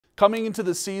Coming into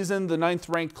the season, the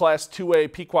 9th-ranked Class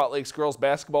 2A Pequot Lakes girls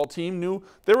basketball team knew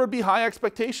there would be high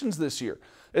expectations this year,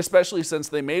 especially since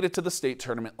they made it to the state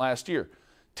tournament last year.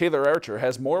 Taylor Archer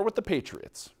has more with the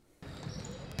Patriots.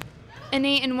 An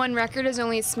 8-1 record is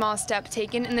only a small step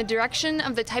taken in the direction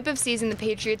of the type of season the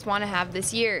Patriots want to have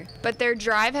this year. But their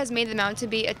drive has made them out to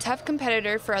be a tough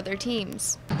competitor for other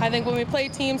teams. I think when we play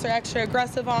teams, they're extra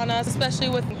aggressive on us, especially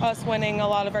with us winning a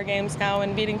lot of our games now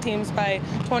and beating teams by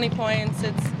 20 points.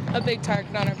 It's a big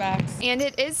target on our backs. And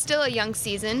it is still a young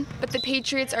season, but the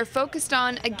Patriots are focused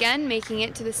on, again, making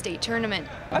it to the state tournament.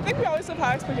 I think we always have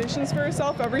high expectations for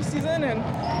ourselves every season, and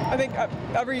I think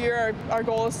every year our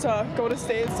goal is to go to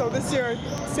state. So this year,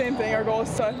 same thing, our goal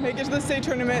is to make it to the state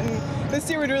tournament, and this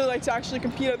year we'd really like to actually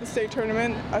compete at the state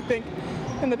tournament. I think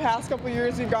in the past couple of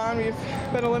years we've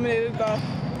been eliminated the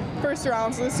first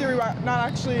round, so this year we want not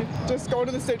actually just go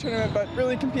to the state tournament, but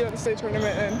really compete at the state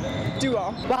tournament and do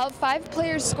well. While 5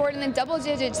 players scored in the double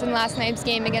digits in last night's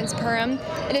game against Perham,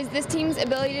 it is this team's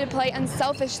ability to play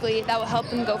unselfishly that will help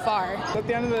them go far. At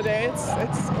the end of the day,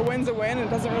 it's a win's a win.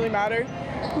 It doesn't really matter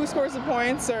who scores the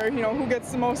points or who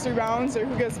gets the most rebounds or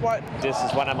who gets what. This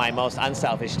is one of my most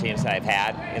unselfish teams that I've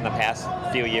had in the past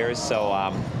few years, so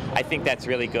I think that's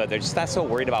really good. They're just not so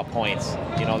worried about points.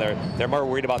 They're more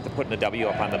worried about putting the W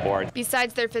up on the board.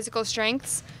 Besides their physical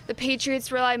strengths, the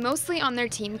Patriots rely mostly on their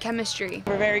team chemistry.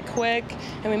 We're very quick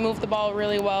and we move the ball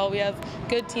really well. We have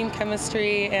good team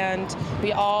chemistry and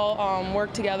we all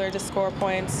work together to score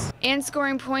points. And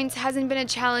scoring points hasn't been a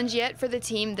challenge yet for the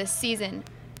team this season.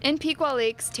 In Pequot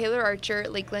Lakes, Taylor Archer,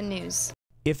 Lakeland News.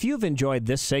 If you've enjoyed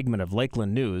this segment of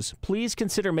Lakeland News, please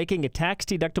consider making a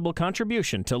tax-deductible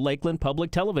contribution to Lakeland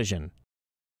Public Television.